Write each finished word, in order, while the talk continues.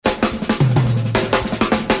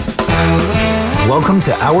Welcome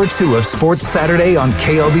to Hour 2 of Sports Saturday on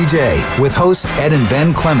KLBJ with hosts Ed and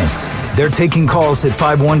Ben Clements. They're taking calls at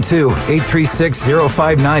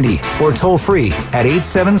 512-836-0590 or toll free at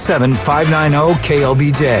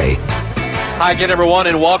 877-590-KLBJ. Hi again, everyone,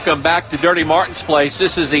 and welcome back to Dirty Martin's Place.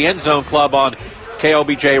 This is the End Zone Club on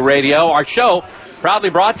KLBJ Radio. Our show proudly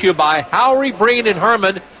brought to you by Howry, Breen, and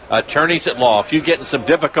Herman, attorneys at law. If you get in some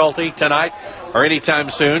difficulty tonight or anytime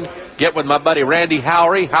soon, get with my buddy Randy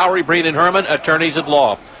Howry, Howry, Breen, and Herman, attorneys at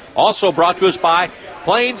law. Also brought to us by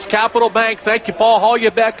Plains Capital Bank. Thank you, Paul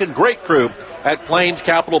Holyebeck and great crew at Plains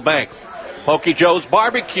Capital Bank. Pokey Joe's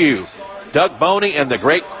Barbecue. Doug Boney and the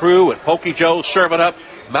great crew at Pokey Joe's serving up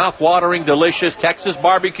mouth-watering, delicious Texas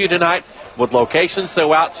barbecue tonight with locations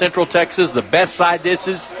throughout Central Texas, the best side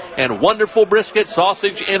dishes, and wonderful brisket,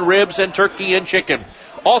 sausage, and ribs, and turkey and chicken.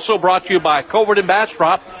 Also brought to you by Covert and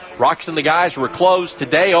Bastrop. Rocks and the guys were closed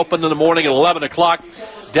today, open in the morning at 11 o'clock.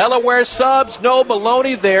 Delaware Subs, no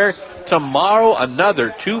bologna there. Tomorrow,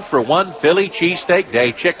 another 2-for-1 Philly cheesesteak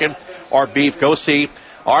day, chicken or beef. Go see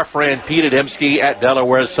our friend Pete Adamski at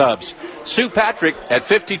Delaware Subs. Sue Patrick at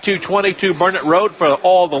 5222 Burnett Road for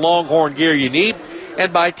all the Longhorn gear you need.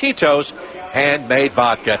 And by Tito's Handmade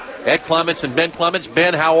Vodka. Ed Clements and Ben Clements.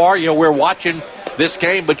 Ben, how are you? We're watching this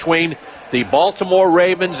game between the Baltimore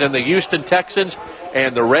Ravens and the Houston Texans.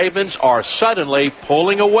 And the Ravens are suddenly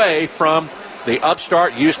pulling away from the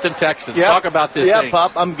upstart Houston Texans. Yep. Talk about this thing. Yeah,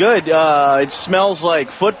 Pop, I'm good. It smells like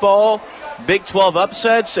football, Big 12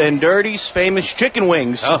 upsets, and Dirty's famous chicken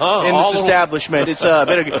wings in this establishment. It's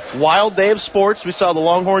been a wild day of sports. We saw the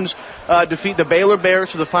Longhorns defeat the Baylor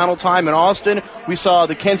Bears for the final time in Austin. We saw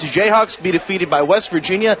the Kansas Jayhawks be defeated by West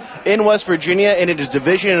Virginia in West Virginia, and it is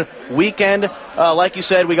division weekend. Like you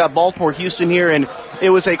said, we got Baltimore-Houston here, and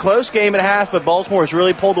it was a close game and a half, but Baltimore has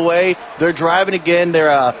really pulled away. They're driving again.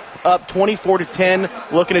 They're up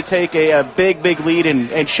 24-10, looking to take a big lead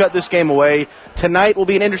and shut this game away. Tonight will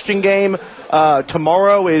be an interesting game.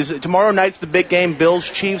 Tomorrow night's the big game,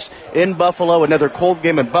 Bills-Chiefs in Buffalo. Another cold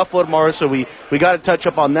game in Buffalo tomorrow, so we got to touch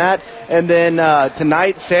up on that. And then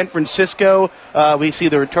tonight, San Francisco, we see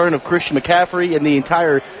the return of Christian McCaffrey and the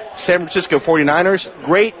entire San Francisco 49ers.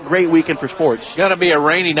 Great weekend for sports. Going to be a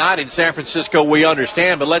rainy night in San Francisco, we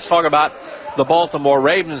understand, but let's talk about the Baltimore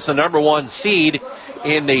Ravens, the number one seed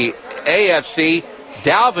in the AFC.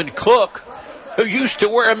 Dalvin Cook, who used to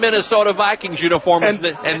wear a Minnesota Vikings uniform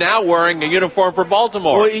and now wearing a uniform for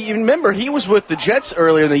Baltimore. Well, you remember, he was with the Jets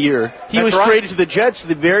earlier in the year. He was traded to the Jets at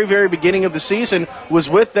the very beginning of the season, was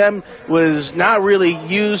with them, was not really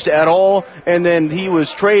used at all, and then he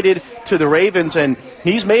was traded to the Ravens, and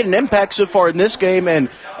he's made an impact so far in this game, and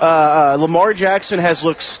Lamar Jackson has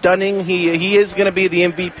looked stunning. He is going to be the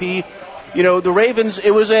MVP. You know, the Ravens,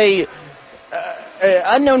 it was a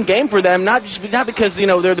unknown game for them, not because, you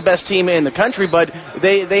know, they're the best team in the country, but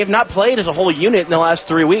they have not played as a whole unit in the last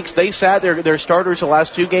 3 weeks. They sat their starters the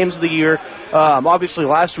last 2 games of the year. Obviously,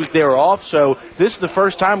 last week they were off, so this is the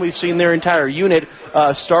first time we've seen their entire unit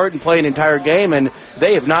start and play an entire game, and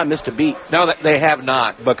they have not missed a beat. No, they have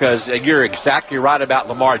not, because you're exactly right about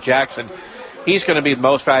Lamar Jackson. He's going to be the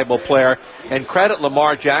most valuable player, and credit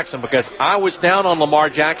Lamar Jackson, because I was down on Lamar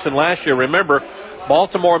Jackson last year. Remember,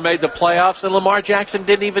 Baltimore made the playoffs, and Lamar Jackson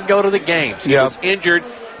didn't even go to the games. He was injured,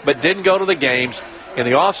 but didn't go to the games. In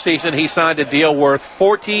the offseason, he signed a deal worth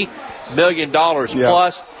 $40 million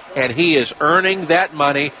plus, and he is earning that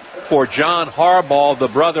money for John Harbaugh, the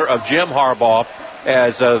brother of Jim Harbaugh,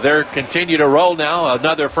 as they continue to roll now.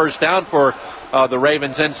 Another first down for the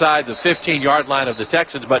Ravens inside the 15-yard line of the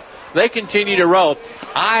Texans, but they continue to roll.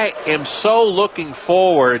 I am so looking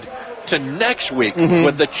forward to next week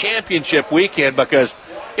with the championship weekend, because,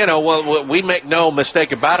 you know, we make no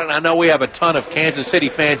mistake about it. I know we have a ton of Kansas City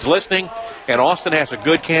fans listening, and Austin has a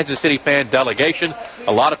good Kansas City fan delegation.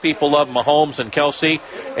 A lot of people love Mahomes and Kelsey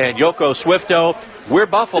and Yoko Swifto. We're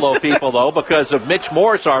Buffalo people, though, because of Mitch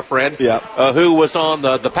Morris, our friend, who was on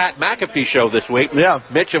the Pat McAfee show this week.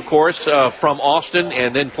 Mitch, of course, from Austin,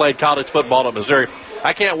 and then played college football at Missouri.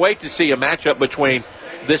 I can't wait to see a matchup between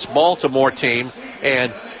this Baltimore team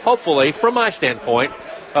and, hopefully, from my standpoint,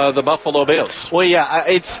 the Buffalo Bills. Well, yeah,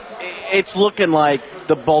 it's looking like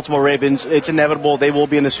the Baltimore Ravens, it's inevitable they will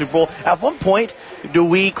be in the Super Bowl. At what point do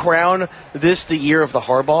we crown this the year of the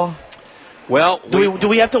Harbaugh? Well, do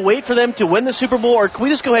we have to wait for them to win the Super Bowl, or can we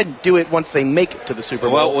just go ahead and do it once they make it to the Super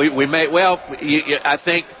Bowl? Well, we may. Well, I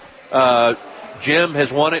think Jim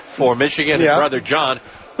has won it for Michigan and brother John,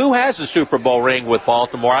 who has a Super Bowl ring with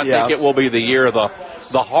Baltimore. I think it will be the year of the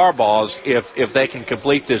Harbaughs if they can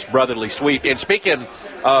complete this brotherly sweep. And speaking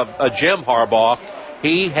of Jim Harbaugh,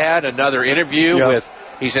 he had another interview with.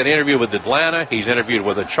 He's had an interview with Atlanta. He's interviewed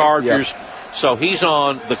with the Chargers. So he's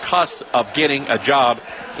on the cusp of getting a job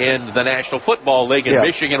in the National Football League, and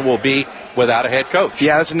Michigan will be without a head coach.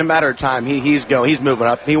 Yeah, it's in a matter of time. He's moving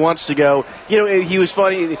up. He wants to go. He was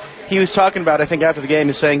funny. He was talking about, I think, after the game,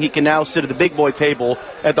 he's saying he can now sit at the big boy table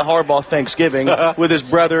at the Harbaugh Thanksgiving with his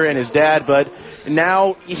brother and his dad, but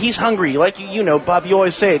now he's hungry. Like, Bob, you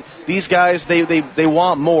always say it. These guys, they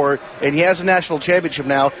want more, and he has a national championship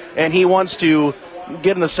now, and he wants to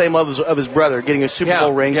get in the same level of his brother, getting a Super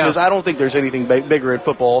Bowl ring, because I don't think there's anything bigger in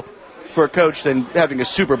football for a coach than having a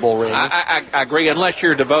Super Bowl ring. I agree, unless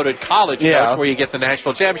you're a devoted college coach where you get the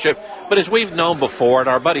national championship. But as we've known before, and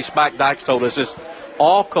our buddy Spike Dykes told us this,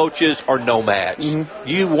 all coaches are nomads. Mm-hmm.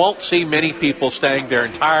 You won't see many people staying their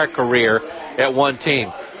entire career at one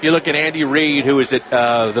team. You look at Andy Reid, who is at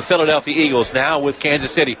the Philadelphia Eagles, now with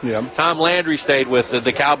Kansas City. Yeah. Tom Landry stayed with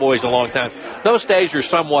the Cowboys a long time. Those days are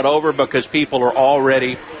somewhat over because people are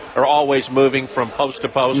always moving from post to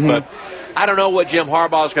post. Mm-hmm. But I don't know what Jim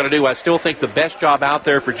Harbaugh is going to do. I still think the best job out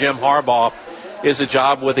there for Jim Harbaugh is a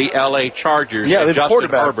job with the L.A. Chargers. Yeah, there's Justin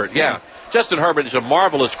quarterback. Herbert. Yeah. Justin Herbert is a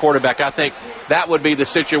marvelous quarterback. I think that would be the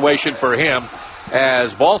situation for him,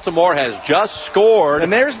 as Baltimore has just scored.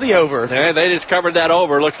 And there's the over. They just covered that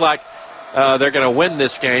over. Looks like they're going to win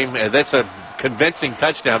this game. That's a convincing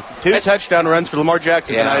touchdown. Two touchdown runs for Lamar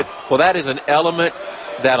Jackson tonight. Well, that is an element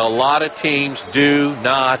that a lot of teams do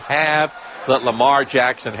not have that Lamar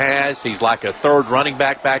Jackson has. He's like a third running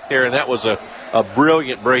back there, and that was a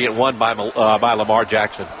brilliant one by Lamar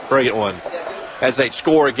Jackson. Brilliant one. As they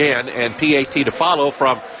score again, and PAT to follow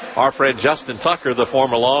from our friend Justin Tucker, the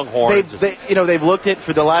former Longhorns. They've looked at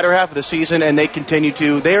for the latter half of the season, and they continue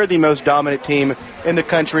to. They are the most dominant team in the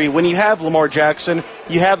country. When you have Lamar Jackson,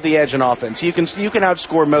 you have the edge in offense. You can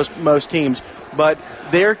outscore most teams, but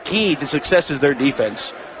their key to success is their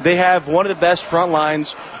defense. They have one of the best front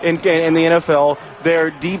lines in the NFL. Their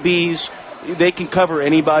DBs, they can cover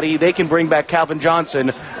anybody. They can bring back Calvin Johnson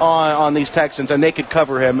on these Texans, and they could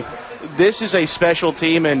cover him. This is a special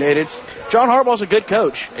team, and it's John Harbaugh's a good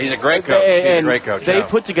coach. He's a great coach. They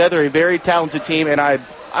put together a very talented team, and I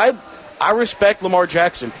respect Lamar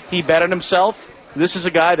Jackson. He bet on himself. This is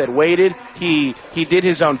a guy that waited. He did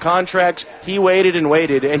his own contracts. He waited,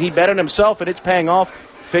 and he bet on himself, and it's paying off.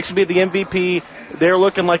 Fixed to be the MVP. They're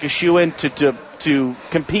looking like a shoe-in to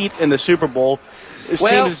compete in the Super Bowl. This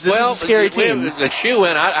is a scary team. The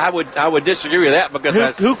shoe-in, I would disagree with that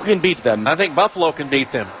because who can beat them? I think Buffalo can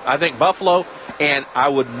beat them. I think Buffalo, and I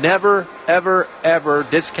would never, ever, ever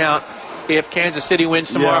discount if Kansas City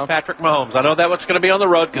wins tomorrow. Patrick Mahomes. I know that what's going to be on the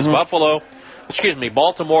road because Baltimore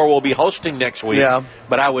will be hosting next week. Yeah.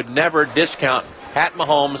 But I would never discount Pat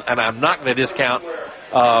Mahomes, and I'm not going to discount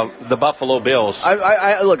the Buffalo Bills.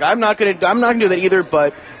 Look, I'm not going to do that either.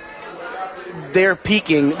 But they're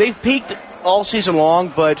peaking. They've peaked all season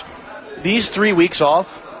long, but these 3 weeks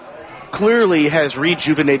off clearly has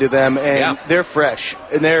rejuvenated them, and they're fresh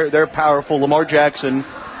and they're powerful. Lamar Jackson,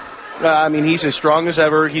 he's as strong as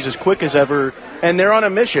ever, he's as quick as ever, and they're on a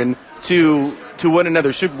mission to win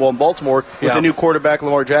another Super Bowl in Baltimore with the new quarterback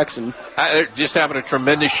Lamar Jackson. They're just having a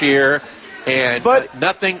tremendous year, but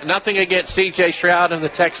nothing against C.J. Stroud and the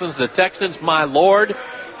Texans. The Texans, my lord,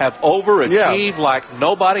 have overachieved like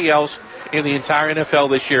nobody else in the entire NFL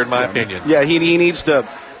this year, in my opinion. Yeah, he needs to.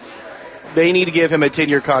 They need to give him a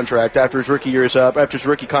 10-year contract after his rookie year is up. After his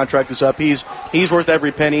rookie contract is up, he's worth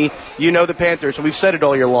every penny. The Panthers, and we've said it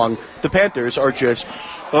all year long. The Panthers are just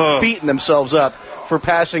beating themselves up for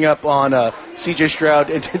passing up on C.J. Stroud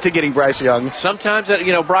to getting Bryce Young. Sometimes,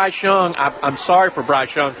 Bryce Young. I'm sorry for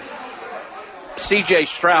Bryce Young. C.J.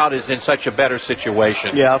 Stroud is in such a better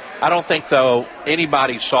situation. Yeah. I don't think, though,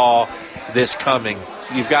 anybody saw this coming.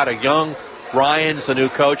 You've got a young Ryan's the new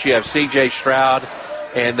coach. You have C.J. Stroud,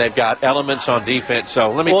 and they've got elements on defense.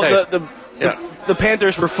 So let me tell you. The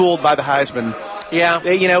Panthers were fooled by the Heisman. Yeah.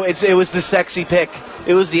 It was the sexy pick.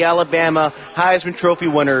 It was the Alabama Heisman Trophy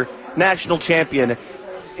winner, national champion.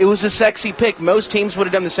 It was a sexy pick. Most teams would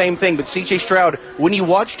have done the same thing, but C.J. Stroud, when you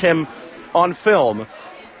watched him on film,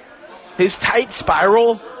 his tight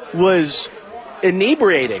spiral was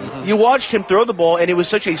inebriating. Mm-hmm. You watched him throw the ball, and it was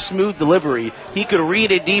such a smooth delivery. He could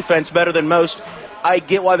read a defense better than most. I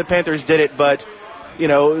get why the Panthers did it, but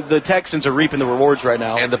the Texans are reaping the rewards right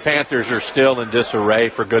now. And the Panthers are still in disarray,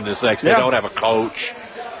 for goodness sakes. They don't have a coach.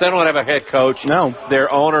 They don't have a head coach. No.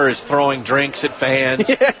 Their owner is throwing drinks at fans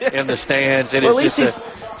in the stands. It is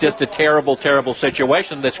just a terrible, terrible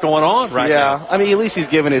situation that's going on right now. Yeah, at least he's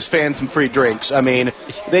giving his fans some free drinks.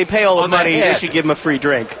 They pay all the money. They should give him a free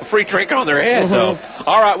drink. A free drink on their head, though.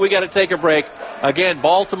 All right, we got to take a break. Again,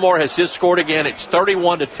 Baltimore has just scored again. It's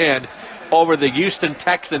 31-10. over the Houston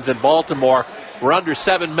Texans in Baltimore. We're under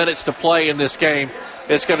 7 minutes to play in this game.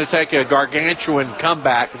 It's going to take a gargantuan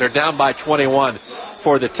comeback. They're down by 21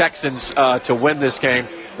 for the Texans to win this game.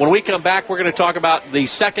 When we come back, we're going to talk about the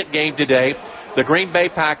second game today, the Green Bay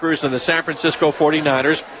Packers and the San Francisco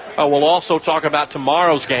 49ers. We'll also talk about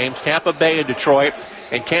tomorrow's games, Tampa Bay and Detroit,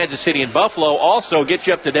 and Kansas City and Buffalo. Also get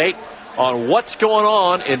you up to date on what's going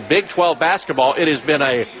on in Big 12 basketball. It has been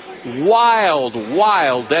a wild,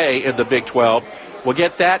 wild day in the Big 12. We'll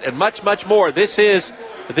get that and much, much more. This is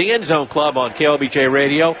the End Zone Club on KLBJ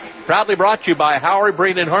Radio, proudly brought to you by Howery,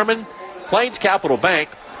 Breen and Herman, Plains Capital Bank,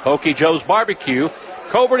 Pokey Joe's Barbecue,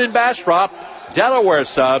 Coburn and Bastrop, Delaware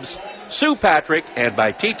Subs, Sue Patrick, and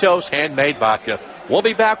by Tito's Handmade Vodka. We'll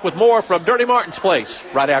be back with more from Dirty Martin's Place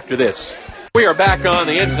right after this. We are back on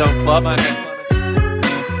the End Zone Club on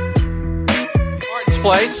Martin's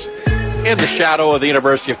Place in the shadow of the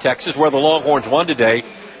University of Texas, where the Longhorns won today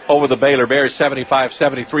over the Baylor Bears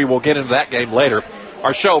 75-73. We'll get into that game later.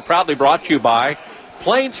 Our show proudly brought to you by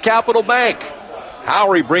Plains Capital Bank,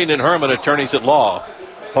 Howery, Breen and Herman, attorneys at law,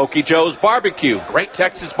 Pokey Joe's Barbecue, great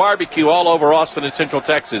Texas barbecue all over Austin and Central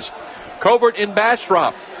Texas, Covert in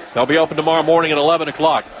Bastrop. They'll be open tomorrow morning at 11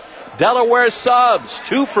 o'clock. Delaware Subs,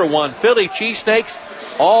 2-for-1 Philly cheesesteaks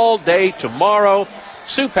all day tomorrow.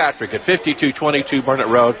 Sue Patrick at 5222 Burnett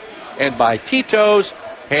Road. And by Tito's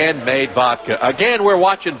Handmade Vodka. Again, we're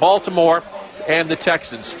watching Baltimore and the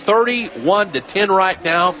Texans. 31-10 right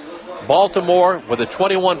now. Baltimore with a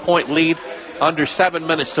 21-point lead, under 7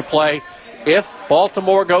 minutes to play. If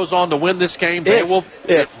Baltimore goes on to win this game, they're going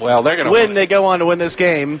to win. They go on to win this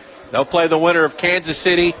game. They'll play the winner of Kansas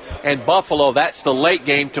City and Buffalo. That's the late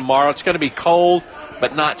game tomorrow. It's going to be cold,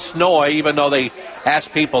 but not snowy, even though they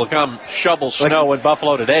asked people to come shovel snow in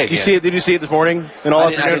Buffalo today. Did you see it this morning? I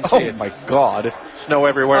didn't see it. Oh, my God. Snow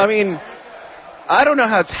everywhere. I mean, I don't know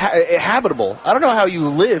how it's habitable. I don't know how you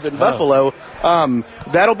live in Buffalo.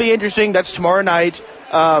 That'll be interesting. That's tomorrow night.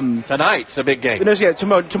 Tonight's a big game.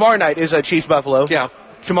 Tomorrow night is Chiefs Buffalo. Yeah.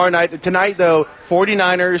 Tomorrow night. Tonight, though,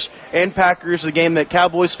 49ers and Packers, the game that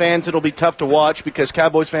Cowboys fans, it'll be tough to watch because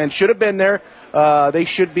Cowboys fans should have been there. They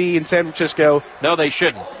should be in San Francisco. No, they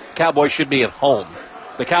shouldn't. Cowboys should be at home.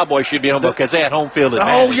 The Cowboys should be home because they had home field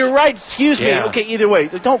advantage. Oh, you're right. Excuse me. Okay, either way,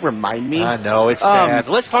 don't remind me. I know, it's sad.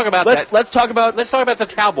 Let's talk about that. Let's talk about the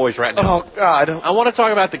Cowboys right now. Oh, God. I want to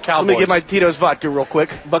talk about the Cowboys. Let me get my Tito's vodka real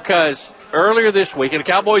quick. Because earlier this week, and the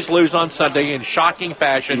Cowboys lose on Sunday in shocking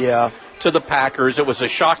fashion to the Packers. It was a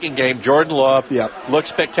shocking game. Jordan Love looked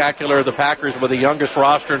spectacular. The Packers, with the youngest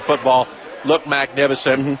roster in football, looked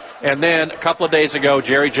magnificent. Mm-hmm. And then a couple of days ago,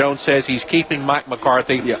 Jerry Jones says he's keeping Mike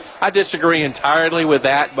McCarthy. Yeah. I disagree entirely with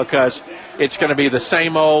that because it's going to be the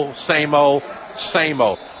same old, same old, same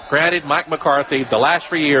old. Granted, Mike McCarthy, the last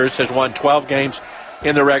 3 years, has won 12 games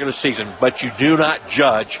in the regular season, but you do not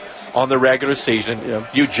judge on the regular season. Yeah.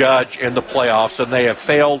 You judge in the playoffs, and they have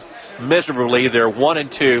failed miserably. They're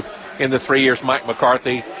 1-2 in the 3 years Mike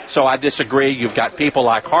McCarthy. So I disagree. You've got people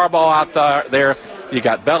like Harbaugh out there. You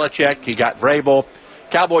got Belichick. You got Vrabel.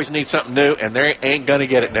 Cowboys need something new, and they ain't going to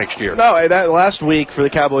get it next year. No, that last week for the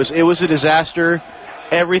Cowboys, it was a disaster.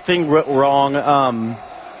 Everything went wrong.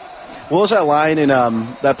 What was that line in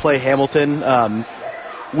that play, Hamilton?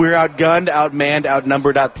 We're outgunned, outmanned,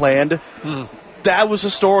 outnumbered, outplanned. That was the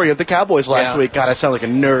story of the Cowboys last week. God, I sound like a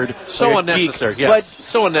nerd. So unnecessary. Yes, but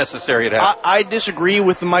so unnecessary to have. I disagree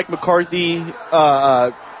with the Mike McCarthy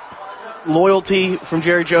loyalty from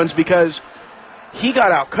Jerry Jones because he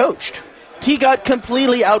got outcoached. He got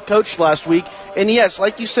completely outcoached last week. And, yes,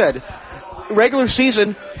 like you said, regular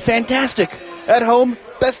season, fantastic. At home,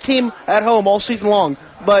 best team at home all season long.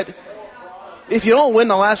 But if you don't win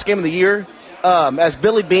the last game of the year, as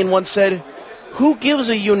Billy Beane once said, who gives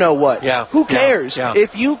a you-know-what? Yeah. Who cares? Yeah.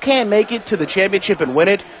 If you can't make it to the championship and win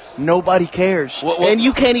it, nobody cares. And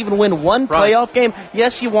you can't even win one playoff game.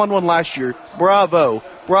 Yes, you won one last year. Bravo.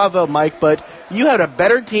 Bravo, Mike. But you had a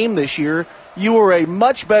better team this year. You were a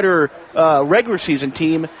much better regular season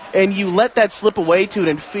team, and you let that slip away to an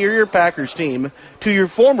inferior Packers team, to your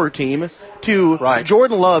former team, to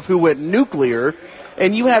Jordan Love, who went nuclear,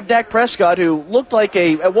 and you have Dak Prescott, who looked like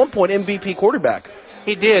at one point, MVP quarterback.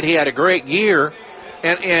 He did. He had a great year.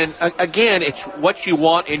 And again, it's what you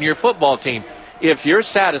want in your football team. If you're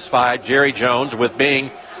satisfied, Jerry Jones, with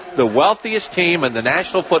being the wealthiest team in the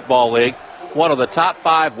National Football League, one of the top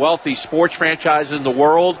 5 wealthy sports franchises in the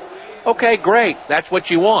world, okay, great. That's what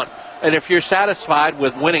you want. And if you're satisfied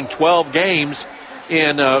with winning 12 games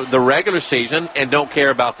in the regular season and don't care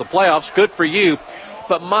about the playoffs, good for you.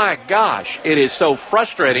 But my gosh, it is so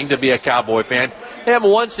frustrating to be a Cowboy fan. They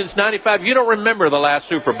haven't won since '95. You don't remember the last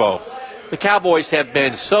Super Bowl. The Cowboys have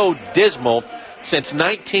been so dismal since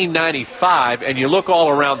 1995, and you look all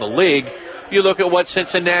around the league, you look at what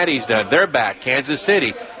Cincinnati's done. They're back. Kansas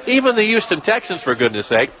City. Even the Houston Texans, for goodness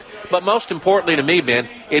sake. But most importantly to me, Ben,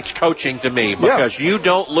 it's coaching to me, because you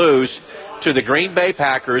don't lose to the Green Bay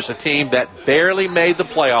Packers, a team that barely made the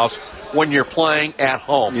playoffs, when you're playing at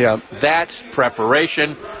home. Yeah. That's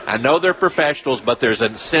preparation. I know they're professionals, but there's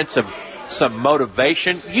a sense of some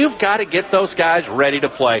motivation. You've got to get those guys ready to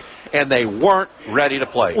play, and they weren't ready to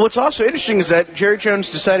play. What's also interesting is that Jerry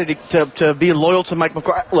Jones decided to be loyal to Mike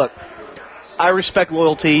McCarthy. Look, I respect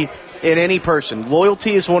loyalty in any person.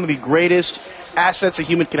 Loyalty is one of the greatest assets a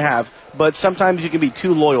human can have, but sometimes you can be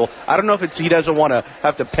too loyal. I don't know if he doesn't want to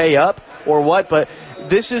have to pay up or what, but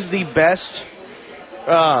this is the best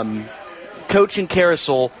coaching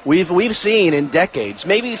carousel we've seen in decades.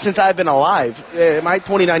 Maybe since I've been alive, my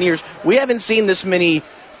 29 years, we haven't seen this many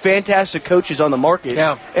fantastic coaches on the market.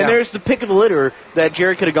 There's the pick of the litter that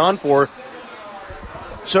Jerry could have gone for.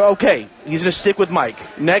 So, okay, he's going to stick with Mike.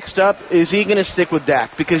 Next up, is he going to stick with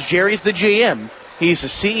Dak? Because Jerry's the GM. He's the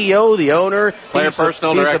CEO, the owner. Player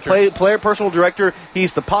personal director. He's the player personal director.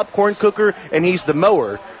 He's the popcorn cooker, and he's the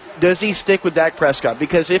mower. Does he stick with Dak Prescott?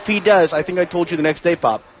 Because if he does, I think I told you the next day,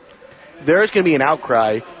 Pop, there's going to be an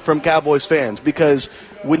outcry from Cowboys fans. Because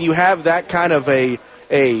when you have that kind of a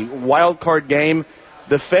wild card game,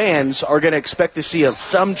 the fans are going to expect to see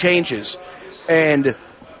some changes. And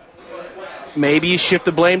maybe you shift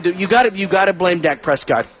the blame to you got to blame Dak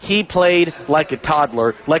Prescott. He played like a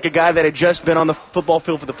toddler, like a guy that had just been on the football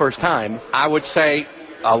field for the first time. I would say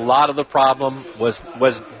a lot of the problem was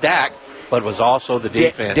Dak, but was also the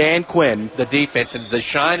defense. Dan Quinn. The defense, and the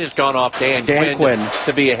shine has gone off Dan Quinn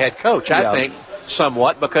to be a head coach, I think,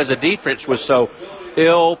 somewhat, because the defense was so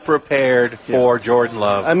ill-prepared for Jordan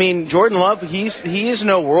Love. I mean, Jordan Love, he is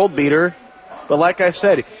no world beater, but like I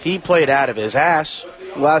said, he played out of his ass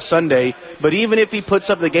last Sunday. But even if he puts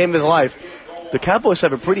up the game of his life, the Cowboys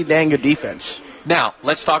have a pretty dang good defense. Now,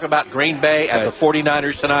 let's talk about Green Bay at the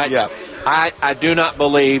 49ers tonight. Yeah. I do not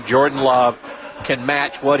believe Jordan Love can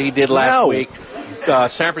match what he did last week.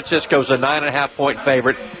 San Francisco's a 9.5-point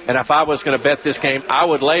favorite, and if I was going to bet this game, I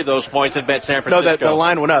would lay those points and bet San Francisco. No, the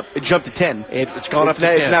line went up. It jumped to 10. It's gone up to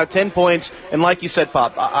 10. It's now 10 points, and like you said,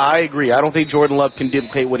 Pop, I agree. I don't think Jordan Love can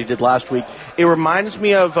duplicate what he did last week. It reminds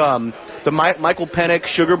me of the Michael Penix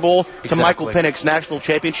Sugar Bowl to Michael Penix National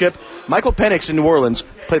Championship. Michael Penix in New Orleans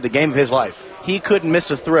played the game of his life. He couldn't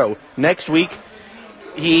miss a throw. Next week,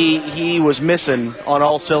 he was missing on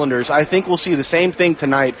all cylinders. I think we'll see the same thing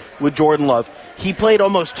tonight with Jordan Love. He played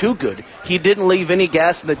almost too good. He didn't leave any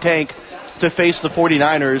gas in the tank to face the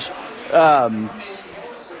 49ers.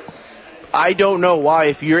 I don't know why.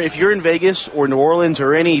 If you're in Vegas or New Orleans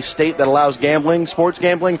or any state that allows gambling, sports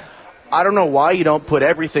gambling, I don't know why you don't put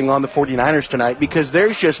everything on the 49ers tonight, because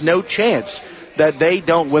there's just no chance that they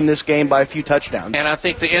don't win this game by a few touchdowns. And I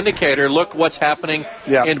think the indicator, look what's happening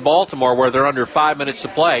in Baltimore, where they're under 5 minutes to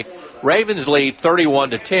play. Ravens lead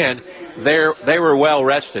 31-10. They were well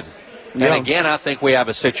rested. And again, I think we have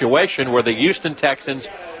a situation where the Houston Texans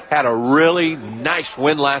had a really nice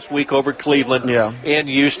win last week over Cleveland in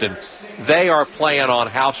Houston. They are playing on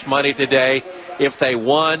house money today. If they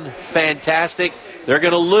won, fantastic. They're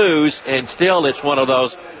going to lose, and still it's one of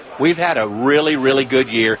those, we've had a really, really good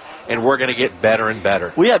year, and we're going to get better and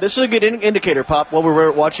better. Well, yeah, this is a good indicator, Pop, what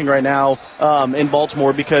we're watching right now in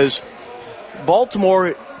Baltimore, because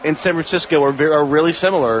Baltimore and San Francisco are really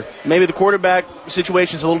similar. Maybe the quarterback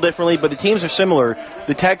situation is a little differently, but the teams are similar.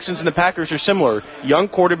 The Texans and the Packers are similar. Young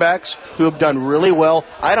quarterbacks who have done really well.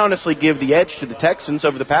 I'd honestly give the edge to the Texans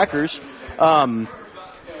over the Packers.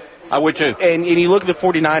 I would too. And you look at the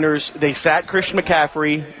 49ers, they sat Christian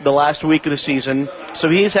McCaffrey the last week of the season, so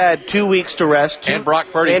he's had 2 weeks to rest. And Brock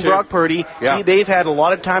Purdy, too. Brock Purdy. Yeah. They've had a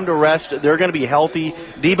lot of time to rest. They're going to be healthy.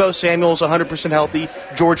 Deebo Samuel's 100% healthy.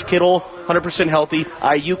 George Kittle, 100% healthy.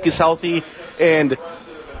 Ayuk is healthy. And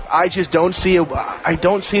I just don't see the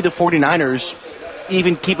 49ers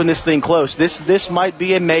even keeping this thing close. This might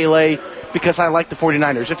be a melee, because I like the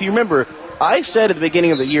 49ers. If you remember, I said at the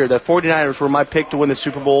beginning of the year that 49ers were my pick to win the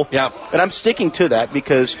Super Bowl. Yeah. And I'm sticking to that,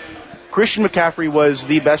 because Christian McCaffrey was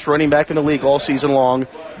the best running back in the league all season long.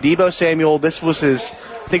 Deebo Samuel, this was his,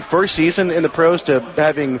 I think, first season in the pros to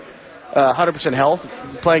having 100% health,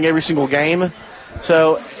 playing every single game.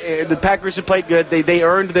 So the Packers have played good. They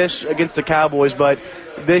earned this against the Cowboys, but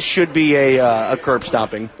this should be a curb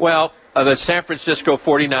stomping. Well, the San Francisco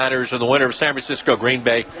 49ers and the winner of San Francisco Green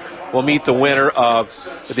Bay will meet the winner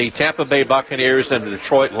of the Tampa Bay Buccaneers and the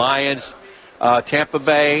Detroit Lions. Tampa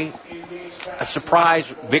Bay a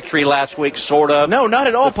surprise victory last week, sort of? No, not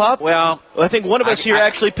at all, Pop. Well, I think one of us here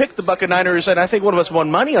actually picked the Buccaneers, and I think one of us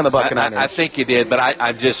won money on the Buccaneers. I think you did, but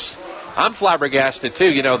I'm flabbergasted,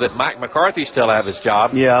 too, that Mike McCarthy still has his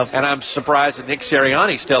job. Yeah. And I'm surprised that Nick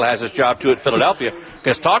Sirianni still has his job, too, at Philadelphia.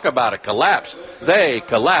 Because talk about a collapse. They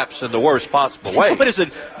collapse in the worst possible way. What is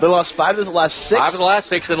it? They lost 5 of the last 6? 5 of the last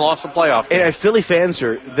 6 and lost the playoff game. And Philly fans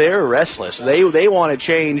they're restless. They want to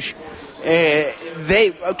change.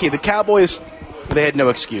 The Cowboys, they had no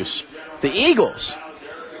excuse. The Eagles.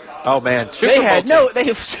 Oh, man. They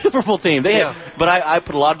have Super Bowl team. But I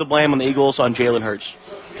put a lot of the blame on the Eagles on Jalen Hurts.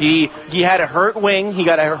 He had a hurt wing, he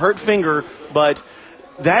got a hurt finger, but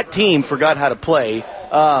that team forgot how to play.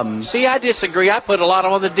 See, I disagree. I put a lot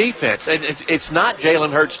on the defense. It's not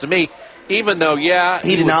Jalen Hurts to me, even though,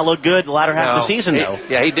 he did not look good the latter half of the season, though.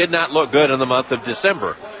 He did not look good in the month of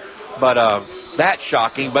December. But that's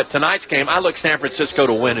shocking. But tonight's game, I look San Francisco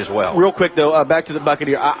to win as well. Real quick, though, back to the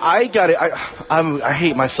Buccaneers. I got it. I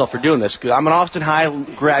hate myself for doing this because I'm an Austin High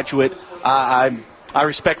graduate. I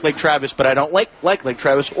respect Lake Travis, but I don't like Lake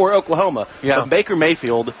Travis or Oklahoma. Yeah. But Baker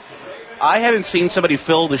Mayfield, I haven't seen somebody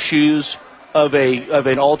fill the shoes of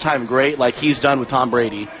an all-time great like he's done with Tom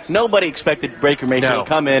Brady. Nobody expected Baker Mayfield to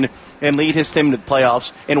come in and lead his team to the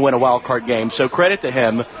playoffs and win a wild card game. So credit to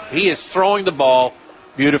him. He is throwing the ball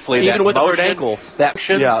beautifully. Even with the hurt ankle. That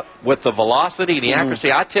action, with the velocity and the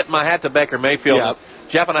accuracy. I tip my hat to Baker Mayfield. Yeah.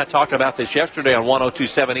 Jeff and I talked about this yesterday on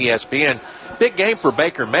 102.7 ESPN. Big game for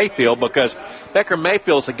Baker Mayfield because Baker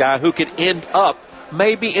Mayfield's a guy who could end up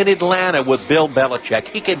maybe in Atlanta with Bill Belichick.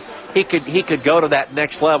 He could go to that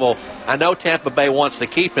next level. I know Tampa Bay wants to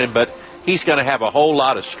keep him, but he's going to have a whole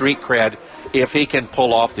lot of street cred if he can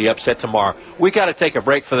pull off the upset tomorrow. We got to take a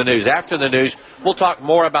break for the news. After the news, we'll talk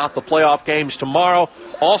more about the playoff games tomorrow.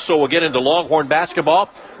 Also, we'll get into Longhorn basketball.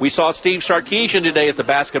 We saw Steve Sarkisian today at the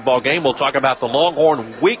basketball game. We'll talk about the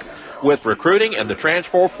Longhorn week with recruiting and the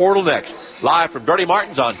transfer portal next. Live from Dirty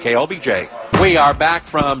Martin's on KLBJ. We are back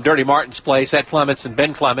from Dirty Martin's place at Clements and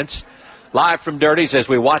Ben Clements. Live from Dirty's as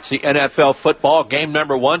we watch the NFL football game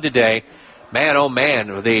number 1 today. Man, oh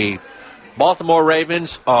man, the Baltimore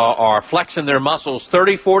Ravens are flexing their muscles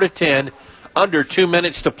 34-10, under 2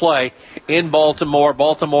 minutes to play in Baltimore.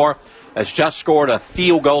 Baltimore has just scored a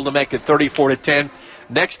field goal to make it 34-10.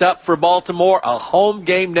 Next up for Baltimore, a home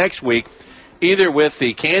game next week, either with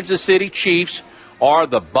the Kansas City Chiefs or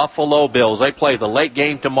the Buffalo Bills. They play the late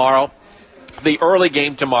game tomorrow, the early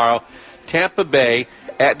game tomorrow, Tampa Bay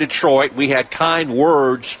at Detroit. We had kind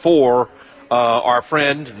words for our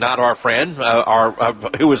friend, not our friend,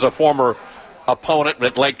 who was a former opponent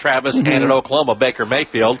at Lake Travis and at Oklahoma, Baker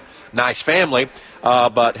Mayfield. Nice family,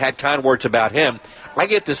 but had kind words about him. I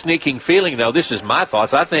get the sneaking feeling, though, this is my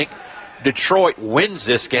thoughts, I think Detroit wins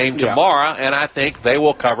this game tomorrow, and I think they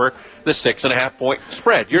will cover the 6.5-point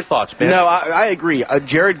spread. Your thoughts, Ben? No, I agree.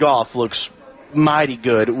 Jared Goff looks mighty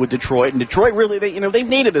good with Detroit, and Detroit really, they've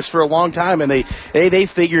needed this for a long time, and they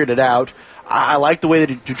figured it out. I like the way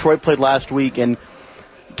that Detroit played last week, and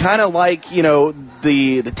kind of like,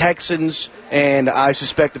 the Texans, and I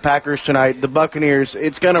suspect the Packers tonight, the Buccaneers,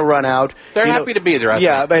 it's going to run out. They're happy to be there,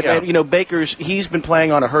 I think. But Baker's, he's been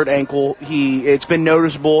playing on a hurt ankle. It's been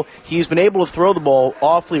noticeable. He's been able to throw the ball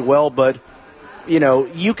awfully well, but,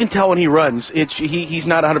 you can tell when he runs. He's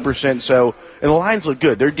not 100%, so, and the Lions look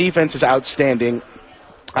good. Their defense is outstanding.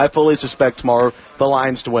 I fully suspect tomorrow the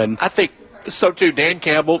Lions to win. I think so, too. Dan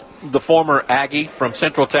Campbell, the former Aggie from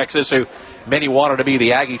Central Texas, who many wanted to be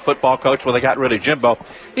the Aggie football coach when they got rid of Jimbo,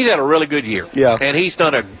 he's had a really good year. Yeah. And he's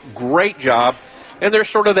done a great job. And they're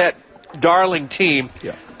sort of that darling team.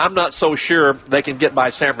 Yeah. I'm not so sure they can get by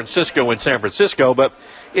San Francisco in San Francisco, but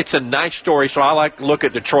it's a nice story, so I like to look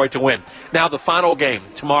at Detroit to win. Now, the final game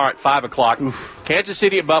tomorrow at 5 o'clock, Kansas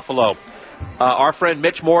City at Buffalo. Our friend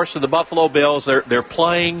Mitch Morris of the Buffalo Bills, they're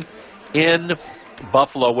playing in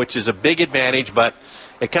Buffalo, which is a big advantage, but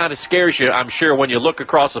it kind of scares you, I'm sure, when you look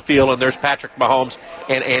across the field and there's Patrick Mahomes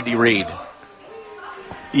and Andy Reid.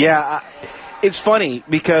 Yeah, it's funny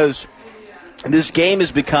because this game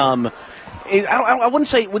has become, I wouldn't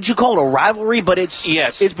say, would you call it a rivalry, but it's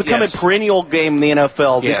become a perennial game in the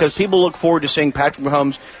NFL because people look forward to seeing Patrick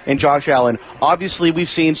Mahomes and Josh Allen. Obviously, we've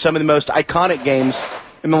seen some of the most iconic games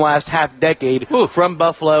in the last half decade from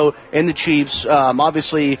Buffalo and the Chiefs.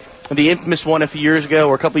 Obviously, the infamous one a few years ago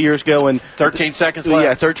or a couple years ago. And 13 seconds left.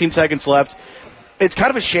 Yeah, 13 seconds left. It's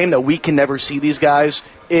kind of a shame that we can never see these guys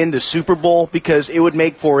in the Super Bowl because it would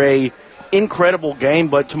make for a incredible game.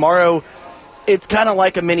 But tomorrow, it's kind of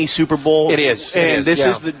like a mini Super Bowl. It is. And this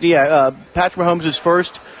is Patrick Mahomes'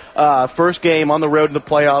 first First game on the road in the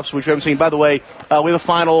playoffs, which we haven't seen. By the way, we have a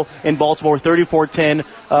final in Baltimore,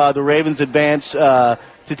 34-10. The Ravens advance to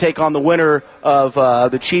take on the winner of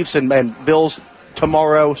the Chiefs and Bills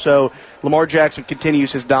tomorrow. So Lamar Jackson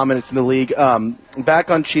continues his dominance in the league.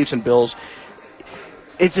 Back on Chiefs and Bills.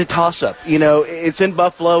 It's a toss-up. It's in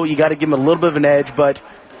Buffalo. You got to give them a little bit of an edge, but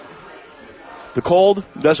the cold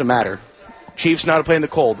doesn't matter. Chiefs know how to play in the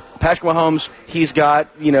cold. Patrick Mahomes, he's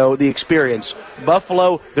got, the experience.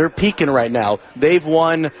 Buffalo, they're peaking right now. They've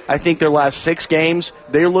won, I think, their last 6 games.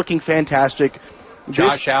 They're looking fantastic.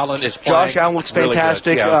 Josh Allen is playing. Josh Allen looks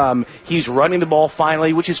fantastic. Really good. Yeah. He's running the ball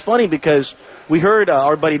finally, which is funny because we heard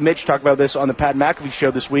our buddy Mitch talk about this on the Pat McAfee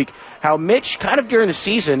show this week, how Mitch, kind of during the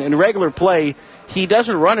season, in regular play, he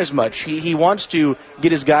doesn't run as much. He wants to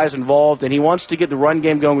get his guys involved, and he wants to get the run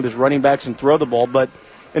game going with his running backs and throw the ball, but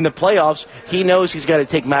in the playoffs, he knows he's got to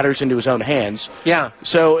take matters into his own hands. Yeah.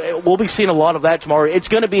 So we'll be seeing a lot of that tomorrow. It's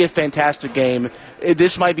going to be a fantastic game.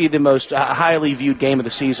 This might be the most highly viewed game of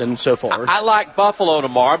the season so far. I like Buffalo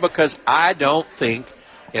tomorrow because I don't think,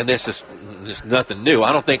 and this is nothing new,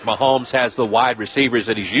 I don't think Mahomes has the wide receivers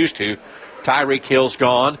that he's used to. Tyreek Hill's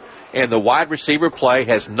gone, and the wide receiver play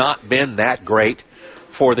has not been that great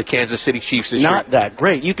for the Kansas City Chiefs this year. Not that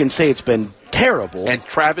great. You can say it's been terrible. And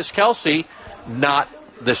Travis Kelce, not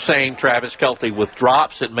the same Travis Kelce with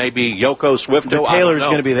drops. It may be Yoko Swifto. But Taylor's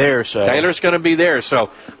going to be there. So Taylor's going to be there.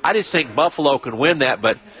 So I just think Buffalo can win that.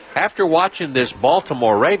 But after watching this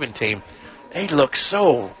Baltimore Raven team, they look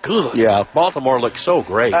so good. Yeah. Baltimore looks so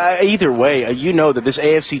great. Either way, you know that this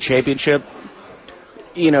AFC Championship,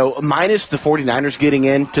 minus the 49ers getting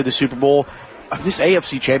into the Super Bowl, this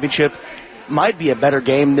AFC Championship might be a better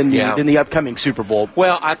game than the upcoming Super Bowl.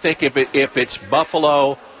 Well, I think if it's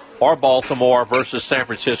Buffalo or Baltimore versus San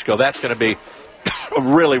Francisco, that's going to be a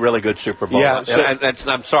really, really good Super Bowl. Yeah,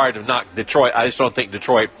 I'm sorry to knock Detroit. I just don't think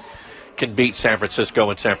Detroit can beat San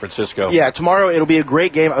Francisco in San Francisco. Yeah, tomorrow it'll be a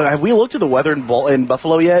great game. Have we looked at the weather in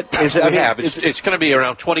Buffalo yet? It's going to be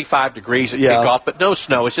around 25 degrees at kickoff, but no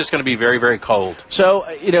snow. It's just going to be very, very cold. So,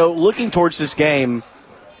 looking towards this game,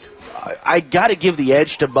 I got to give the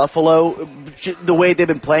edge to Buffalo. The way they've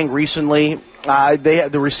been playing recently,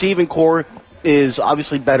 the receiving core is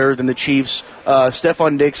obviously better than the Chiefs.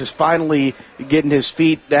 Stephon Diggs is finally getting his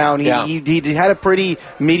feet down. He had a pretty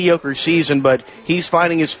mediocre season, but he's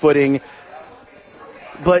finding his footing.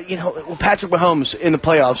 But Patrick Mahomes in the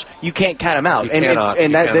playoffs, you can't count him out.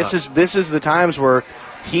 This is the times where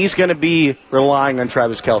he's going to be relying on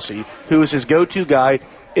Travis Kelce, who is his go-to guy.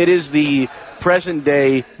 It is the present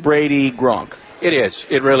day Brady Gronk. It is.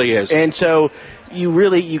 It really is. And so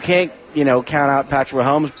you can't count out Patrick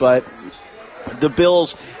Mahomes, but the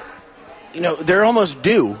Bills, they're almost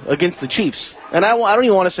due against the Chiefs. And I don't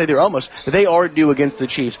even want to say they're almost. They are due against the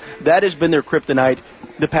Chiefs. That has been their kryptonite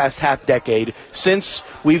the past half decade since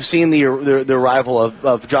we've seen the arrival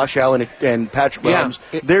of Josh Allen and Patrick Mahomes.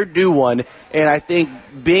 They're due one. And I think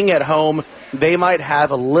being at home, they might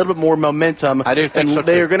have a little bit more momentum. I do think so, too.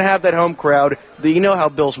 They're going to have that home crowd. You know how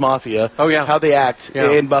Bills Mafia, how they act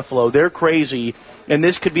in Buffalo. They're crazy. And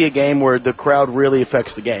this could be a game where the crowd really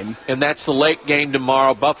affects the game. And that's the late game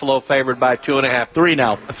tomorrow. Buffalo favored by 2.5. 3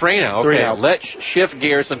 now. 3 now. Okay. 3 now. Let's shift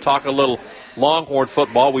gears and talk a little Longhorn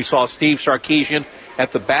football. We saw Steve Sarkisian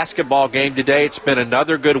at the basketball game today. It's been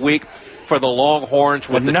another good week for the Longhorns.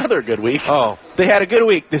 Another good week? Oh. They had a good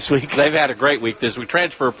week this week. They've had a great week this week.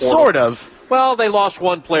 Transfer portal. Sort of. Well, they lost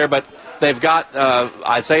one player, but they've got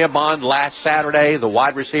Isaiah Bond last Saturday, the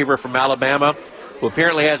wide receiver from Alabama, who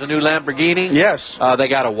apparently has a new Lamborghini. Yes. They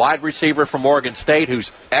got a wide receiver from Oregon State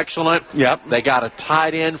who's excellent. Yep. They got a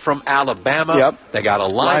tight end from Alabama. Yep. They got a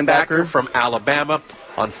linebacker from Alabama.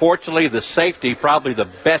 Unfortunately, the safety, probably the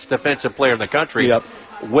best defensive player in the country,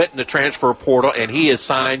 went in the transfer portal, and he is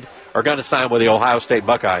signed or going to sign with the Ohio State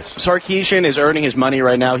Buckeyes. Sarkisian is earning his money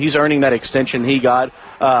right now. He's earning that extension he got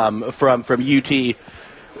from UT.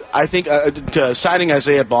 I think signing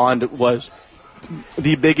Isaiah Bond was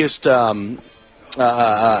the biggest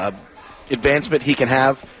advancement he can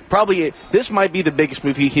have. Probably this might be the biggest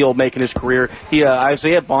move he'll make in his career.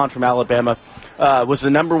 Isaiah Bond from Alabama was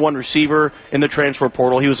the number 1 receiver in the transfer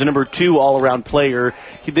portal. He was the number 2 all-around player.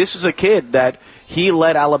 This is a kid that he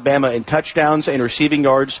led Alabama in touchdowns and receiving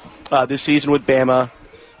yards this season with Bama.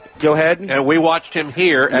 Go ahead. And we watched him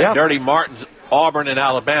here at Dirty Martin's Auburn in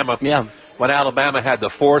Alabama. Yeah. When Alabama had the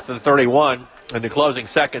 4th and 31 in the closing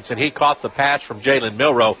seconds, and he caught the pass from Jalen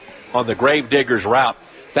Milroe on the Gravediggers route.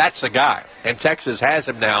 That's the guy, and Texas has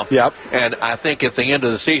him now. Yep. And I think at the end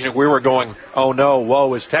of the season, we were going, oh, no,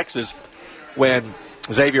 woe is Texas. When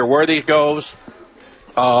Xavier Worthy goes,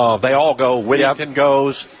 they all go. Whittington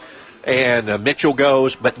goes. and Mitchell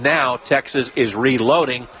goes. But now Texas is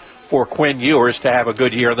reloading for Quinn Ewers to have a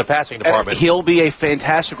good year in the passing department. And he'll be a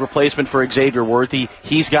fantastic replacement for Xavier Worthy.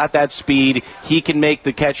 He's got that speed. He can make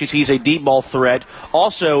the catches. He's a deep ball threat.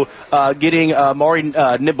 Also, getting Maury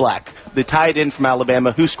Niblack, the tight end from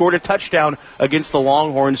Alabama, who scored a touchdown against the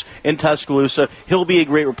Longhorns in Tuscaloosa. He'll be a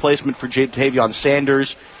great replacement for Tavion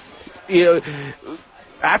Sanders.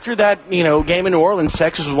 After that, game in New Orleans,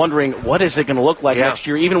 Texas was wondering, what is it going to look like next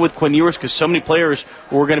year, even with Quinn Ewers, because so many players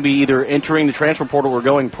were going to be either entering the transfer portal or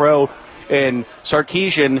going pro, and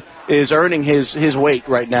Sarkisian is earning his weight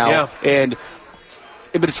right now. Yeah.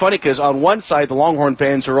 But it's funny because on one side, the Longhorn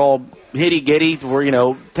fans are all hitty-giddy,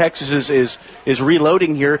 where, Texas is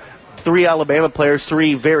reloading here. 3 Alabama players,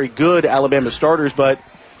 3 very good Alabama starters, but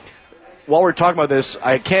while we're talking about this,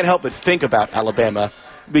 I can't help but think about Alabama.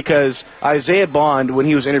 Because Isaiah Bond, when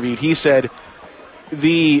he was interviewed, he said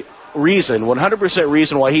the 100%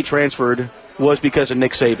 reason why he transferred was because of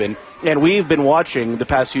Nick Saban. And we've been watching the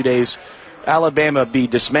past few days Alabama be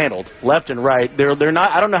dismantled left and right. They're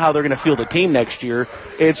not. I don't know how they're going to field the team next year.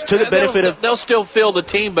 It's to the benefit of. They'll still field the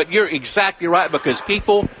team, but you're exactly right because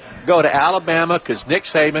people go to Alabama because Nick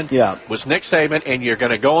Saban was Nick Saban, and you're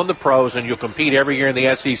going to go in the pros and you'll compete every year in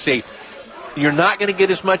the SEC. You're not going to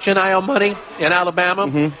get as much NIL money in Alabama.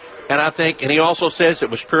 Mm-hmm. And I think, and he also says it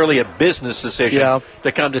was purely a business decision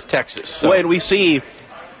to come to Texas. So. Well, and we see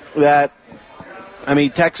that,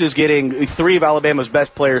 Texas getting 3 of Alabama's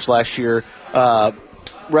best players last year right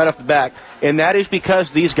off the bat. And that is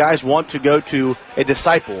because these guys want to go to a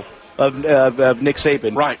disciple of Nick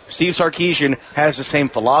Saban. Right. Steve Sarkisian has the same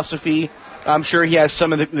philosophy. I'm sure he has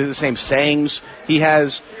some of the same sayings. He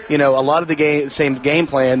has, a lot of the same game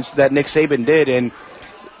plans that Nick Saban did, and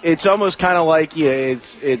it's almost kind of like you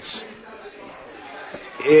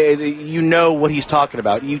know what he's talking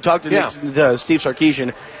about. You talk to Steve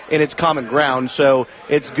Sarkisian, and it's common ground, so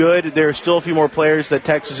it's good. There are still a few more players that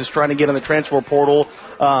Texas is trying to get on the transfer portal,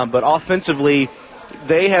 but offensively,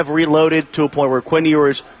 they have reloaded to a point where Quinn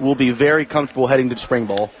Ewers will be very comfortable heading to the spring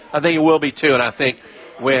ball. I think it will be, too, and I think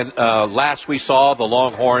when last we saw the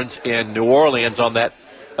Longhorns in New Orleans on that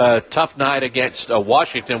tough night against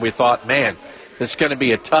Washington, we thought, man, it's going to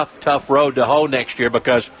be a tough road to hoe next year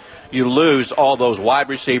because you lose all those wide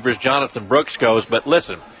receivers. Jonathan Brooks goes. But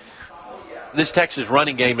listen, this Texas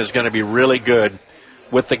running game is going to be really good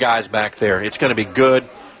with the guys back there. It's going to be good.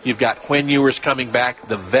 You've got Quinn Ewers coming back,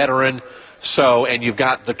 the veteran. And you've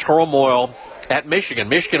got the turmoil at Michigan.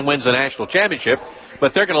 Michigan wins the national championship,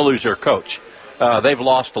 but they're going to lose their coach. They've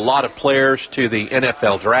lost a lot of players to the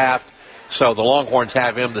NFL draft, so the Longhorns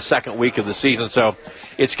have him the second week of the season. So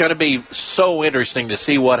it's going to be so interesting to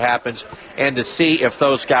see what happens and to see if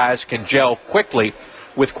those guys can gel quickly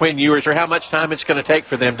with Quinn Ewers or how much time it's going to take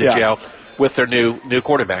for them to gel with their new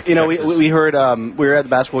quarterback. We heard we were at the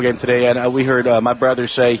basketball game today, and we heard my brother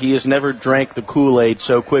say he has never drank the Kool-Aid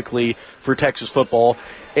so quickly for Texas football.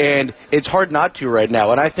 And it's hard not to right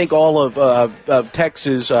now. And I think all of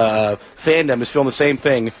Texas fandom is feeling the same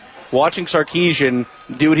thing. Watching Sarkisian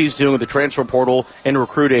do what he's doing with the transfer portal and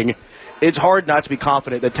recruiting, it's hard not to be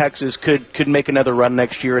confident that Texas could make another run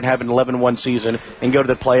next year and have an 11-1 season and go to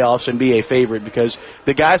the playoffs and be a favorite. Because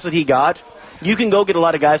the guys that he got, you can go get a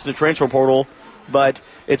lot of guys in the transfer portal, but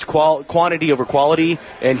it's quantity over quality,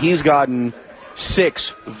 and he's gotten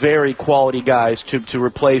 6 very quality guys to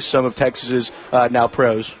replace some of Texas's now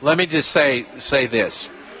pros. Let me just say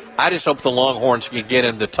this. I just hope the Longhorns can get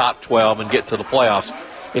in the top 12 and get to the playoffs.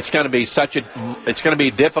 It's going to be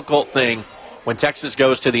a difficult thing when Texas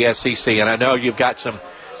goes to the SEC. And I know you've got some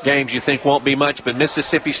games you think won't be much, but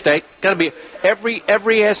Mississippi State going to be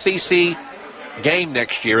every SEC game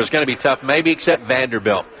next year is going to be tough, maybe except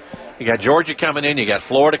Vanderbilt. You got Georgia coming in, you got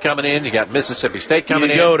Florida coming in, you got Mississippi State coming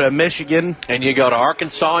in. You go to Michigan. And you go to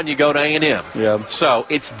Arkansas and you go to A&M. Yeah. So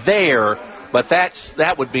it's there, but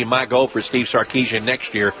that would be my goal for Steve Sarkisian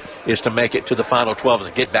next year is to make it to the Final 12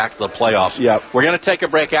 and get back to the playoffs. Yeah. We're going to take a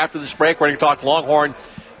break. After this break, we're going to talk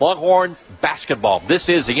Longhorn basketball. This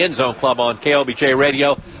is the End Zone Club on KLBJ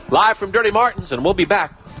Radio, live from Dirty Martin's, and we'll be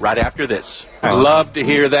back right after this. I love to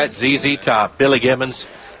hear that ZZ Top. Billy Gibbons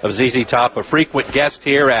of ZZ Top, a frequent guest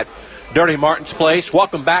here at Dirty Martin's Place.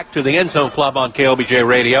 Welcome back to the End Zone Club on KLBJ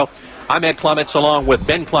Radio. I'm Ed Clements along with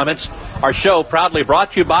Ben Clements. Our show proudly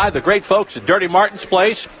brought to you by the great folks at Dirty Martin's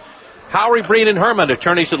Place, Howery, Breen, and Herman,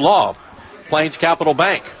 attorneys at law, Plains Capital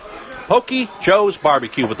Bank, Pokey Joe's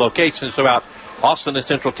Barbecue with locations throughout Austin and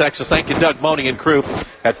Central Texas. Thank you, Doug Money and crew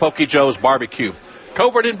at Pokey Joe's Barbecue.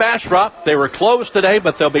 Covert and Bastrop, they were closed today,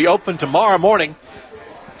 but they'll be open tomorrow morning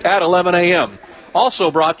at 11 a.m.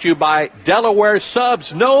 Also brought to you by Delaware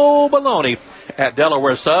Subs, no baloney, at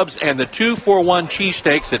Delaware Subs, and the 2-for-1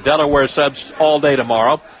 cheesesteaks at Delaware Subs all day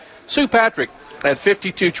tomorrow. Sue Patrick at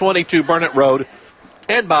 5222 Burnett Road,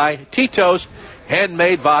 and by Tito's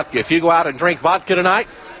Handmade Vodka. If you go out and drink vodka tonight,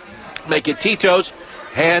 make it Tito's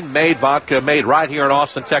Handmade Vodka, made right here in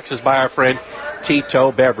Austin, Texas by our friend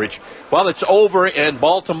Tito Beverage. Well, it's over in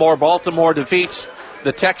Baltimore. Baltimore defeats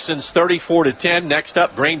the Texans 34-10. Next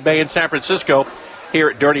up, Green Bay and San Francisco here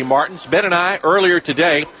at Dirty Martin's. Ben and I, earlier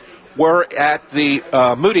today, were at the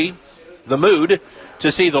Mood,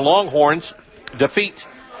 to see the Longhorns defeat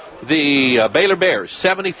the Baylor Bears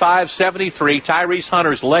 75-73. Tyrese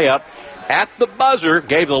Hunter's layup at the buzzer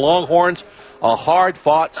gave the Longhorns a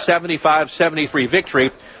hard-fought 75-73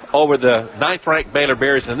 victory over the 9th-ranked Baylor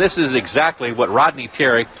Bears, and this is exactly what Rodney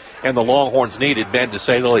Terry and the Longhorns needed, Ben, to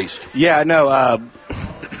say the least. Yeah, no,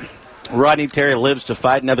 Rodney Terry lives to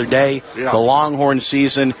fight another day. Yeah. The Longhorn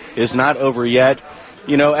season is not over yet.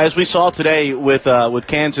 You know, as we saw today with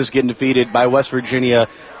Kansas getting defeated by West Virginia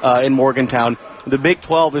in Morgantown, the Big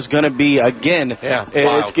 12 is going to be, again,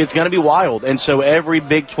 it's going to be wild. And so every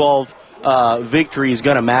Big 12 victory is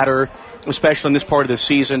going to matter, especially in this part of the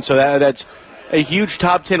season. So that's a huge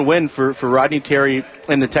top 10 win for Rodney Terry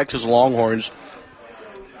and the Texas Longhorns.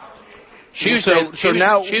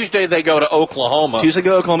 Tuesday they go to Oklahoma. Tuesday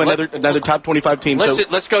go to Oklahoma, another top 25 team.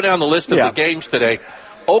 Let's go down the list of the games today.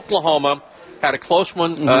 Oklahoma had a close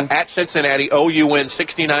one at Cincinnati. OU wins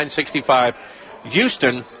 69-65.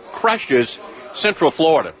 Houston crushes Central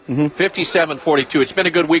Florida 57-42. It's been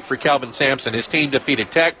a good week for Kelvin Sampson. His team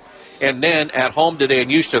defeated Tech. And then at home today in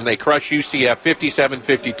Houston, they crush UCF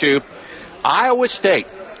 57-52. Iowa State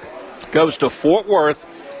goes to Fort Worth,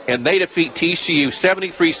 and they defeat TCU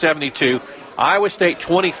 73-72. Iowa State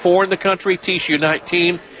 24 in the country, TCU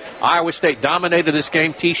 19. Iowa State dominated this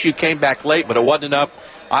game. TCU came back late, but it wasn't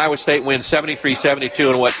enough. Iowa State wins 73-72,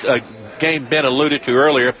 and what game Ben alluded to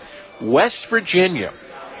earlier, West Virginia,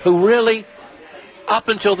 who really, up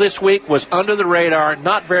until this week, was under the radar,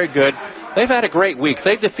 not very good. They've had a great week.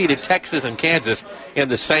 They've defeated Texas and Kansas in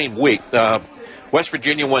the same week. West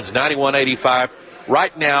Virginia wins 91-85.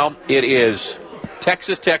 Right now, it is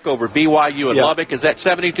Texas Tech over BYU and Lubbock. Is that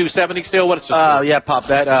 72-70 still? What is the score? Yeah, Pop.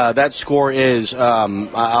 That score is,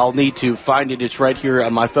 I'll need to find it. It's right here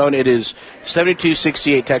on my phone. It is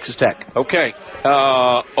 72-68 Texas Tech. Okay.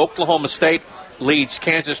 Oklahoma State leads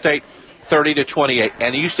Kansas State 30-28.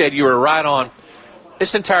 And you said you were right on.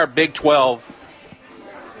 This entire Big 12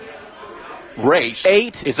 race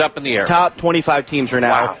 8 is up in the air. Top 25 teams right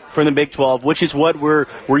now from the Big 12, which is what we're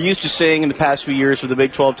used to seeing in the past few years with the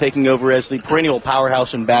Big 12 taking over as the perennial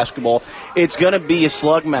powerhouse in basketball. It's going to be a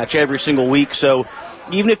slug match every single week, so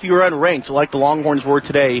even if you're unranked, like the Longhorns were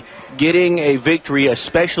today, getting a victory,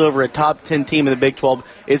 especially over a top 10 team in the Big 12,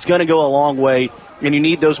 it's going to go a long way. And you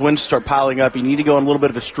need those wins to start piling up. You need to go on a little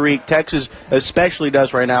bit of a streak. Texas especially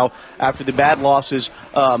does right now after the bad losses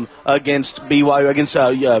against BYU, against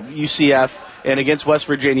UCF, and against West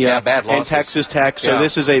Virginia and Texas Tech. So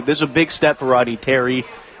this is a big step for Rodney Terry,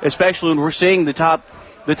 especially when we're seeing the top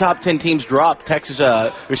 10 teams drop. Kansas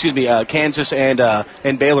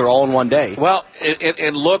and Baylor all in one day. Well,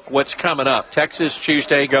 and look what's coming up. Texas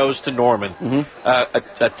Tuesday goes to Norman.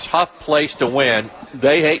 A tough place to win.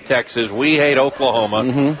 They hate Texas. We hate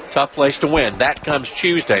Oklahoma. Tough place to win. That comes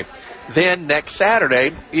Tuesday. Then next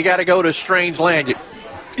Saturday, you got to go to strange land.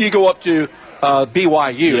 You go up to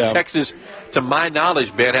BYU. Yeah. Texas, to my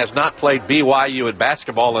knowledge, Ben, has not played BYU in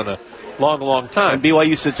basketball in a long time. And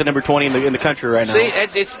BYU sits at number 20 in the country right now.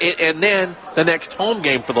 See, and then the next home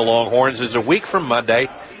game for the Longhorns is a week from Monday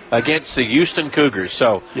against the Houston Cougars.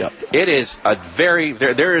 So it is a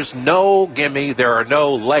there is no gimme. There are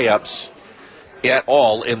no layups at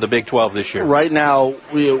all in the Big 12 this year. Right now,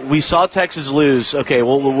 we saw Texas lose. Okay,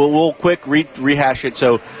 we'll quick rehash it.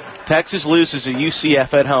 So Texas loses to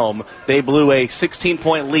UCF at home. They blew a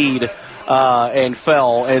 16-point lead and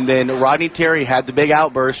fell. And then Rodney Terry had the big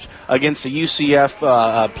outburst against the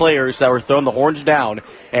UCF players that were throwing the horns down.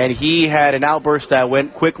 And he had an outburst that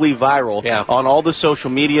went quickly viral on all the social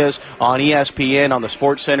medias, on ESPN, on the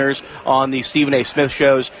sports centers, on the Stephen A. Smith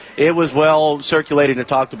shows. It was well circulated and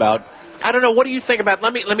talked about. I don't know. What do you think about?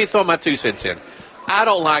 Let me throw my 2 cents in. I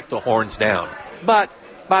don't like the horns down, but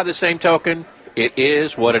by the same token, it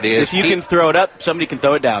is what it is. If you can throw it up, somebody can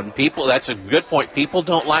throw it down. That's a good point. People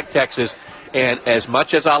don't like Texas, and as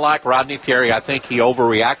much as I like Rodney Terry, I think he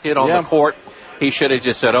overreacted on the court. He should have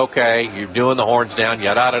just said, "Okay, you're doing the horns down.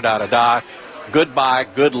 Yada da da da. Goodbye.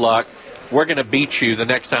 Good luck. We're going to beat you the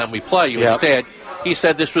next time we play you." Instead, he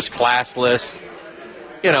said this was classless.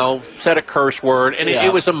 Said a curse word, and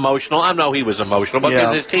it was emotional. I know he was emotional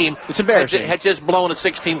because his team it's embarrassing. had just blown a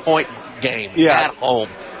 16-point game at home.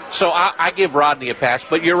 So I give Rodney a pass,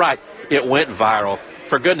 but you're right. It went viral.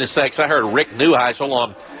 For goodness sakes, I heard Rick Neuheisel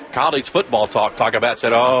on College Football talk about,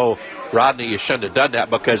 said, oh, Rodney, you shouldn't have done that,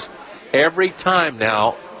 because every time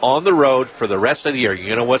now on the road for the rest of the year,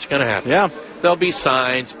 you know what's going to happen. Yeah. There'll be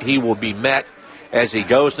signs. He will be met as he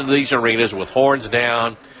goes into these arenas with horns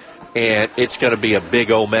down, and it's going to be a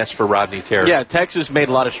big old mess for Rodney Terry. Yeah, Texas made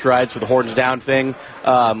a lot of strides for the horns down thing,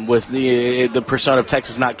 with the persona of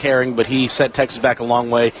Texas not caring, but he set Texas back a long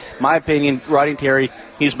way. My opinion, Rodney Terry,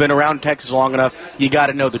 he's been around Texas long enough. You got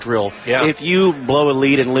to know the drill. Yeah. If you blow a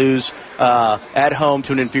lead and lose at home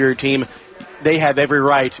to an inferior team, they have every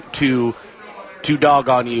right to dog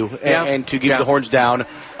on you and to give the horns down.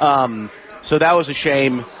 So that was a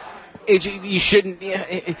shame. You shouldn't.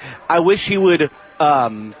 I wish he would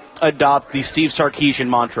adopt the Steve Sarkisian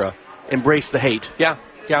mantra: embrace the hate. Yeah.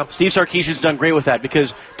 Steve Sarkisian's done great with that,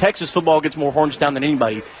 because Texas football gets more horns down than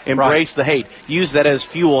anybody. Embrace the hate. Use that as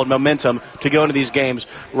fuel and momentum to go into these games.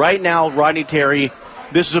 Right now, Rodney Terry,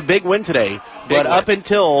 this is a big win today. But up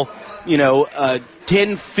until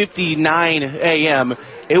 10:59 a.m.,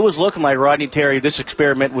 it was looking like Rodney Terry, this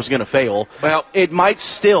experiment was going to fail. Well, it might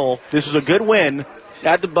still. This is a good win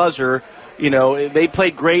at the buzzer. They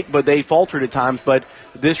played great, but they faltered at times. But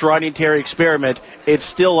this Rodney Terry experiment, it's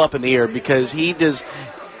still up in the air, because he does.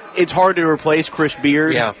 It's hard to replace Chris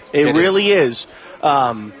Beard. Yeah, it really is.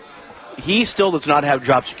 He still does not have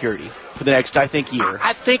job security for the next, I think, year.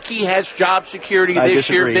 I think he has job security this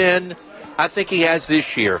year, Ben. I think he has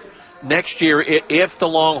this year. Next year, if the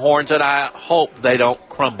Longhorns, and I hope they don't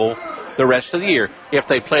crumble the rest of the year. If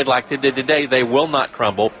they played like they did today, they will not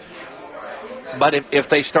crumble. But if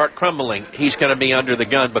they start crumbling, he's going to be under the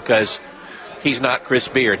gun, because he's not Chris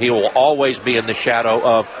Beard. He will always be in the shadow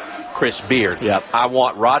of Chris Beard. Yep.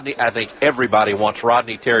 I think everybody wants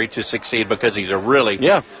Rodney Terry to succeed, because he's a really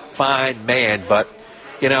fine man. But,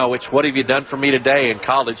 it's what have you done for me today in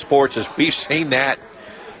college sports, as we've seen that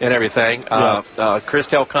and everything. Chris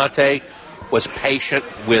Del Conte was patient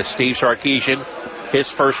with Steve Sarkisian. His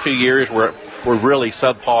first 2 years were really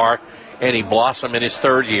subpar, and he blossomed in his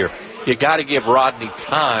third year. You got to give Rodney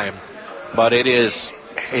time, but it's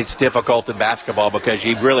difficult in basketball, because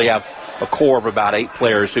you really have a core of about 8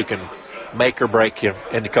 players who can make or break you,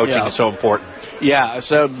 and the coaching is so important. Yeah,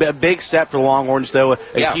 so a big step for the Longhorns, though.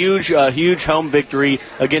 A huge home victory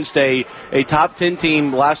against a top 10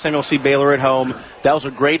 team. Last time you'll see Baylor at home. That was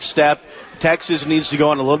a great step. Texas needs to go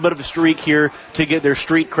on a little bit of a streak here to get their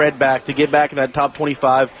street cred back, to get back in that top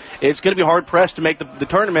 25. It's going to be hard-pressed to make the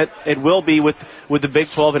tournament. It will be with the Big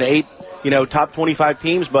 12 and 8, top 25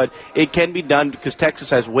 teams, but it can be done, because Texas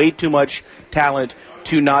has way too much talent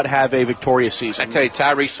to not have a victorious season. I tell you,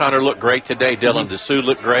 Tyrese Hunter looked great today. Dylan Dessou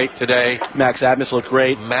looked great today. Max Adams looked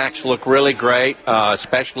great. Max looked really great,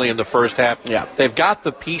 especially in the first half. Yeah. They've got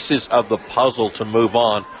the pieces of the puzzle to move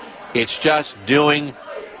on. It's just doing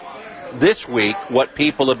this week what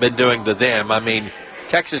people have been doing to them. I mean,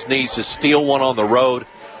 Texas needs to steal one on the road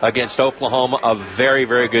against Oklahoma, a very,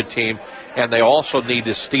 very good team. And they also need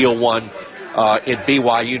to steal one in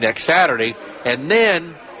BYU next Saturday. And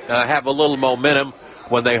then have a little momentum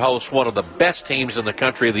when they host one of the best teams in the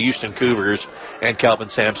country, the Houston Cougars, and Kelvin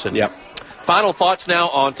Sampson. Yep. Final thoughts now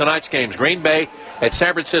on tonight's games. Green Bay at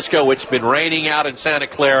San Francisco. It's been raining out in Santa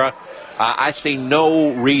Clara. I see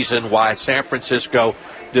no reason why San Francisco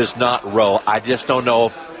does not roll. I just don't know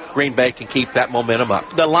if Green Bay can keep that momentum up.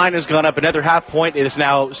 The line has gone up another half point. It is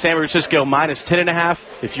now San Francisco minus 10.5.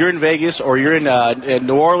 If you're in Vegas or you're in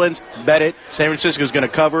New Orleans, bet it. San Francisco is going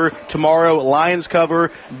to cover tomorrow. Lions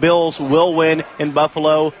cover. Bills will win in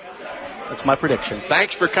Buffalo. That's my prediction.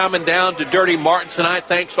 Thanks for coming down to Dirty Martin tonight.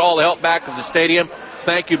 Thanks to all the help back of the stadium.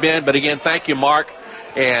 Thank you, Ben. But again, thank you, Mark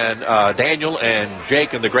and Daniel and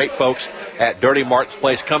Jake and the great folks at Dirty Martin's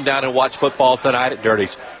Place. Come down and watch football tonight at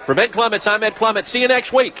Dirty's. For Ben Clements, I'm Ed Clements. See you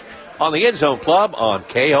next week on the End Zone Club on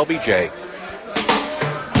KLBJ.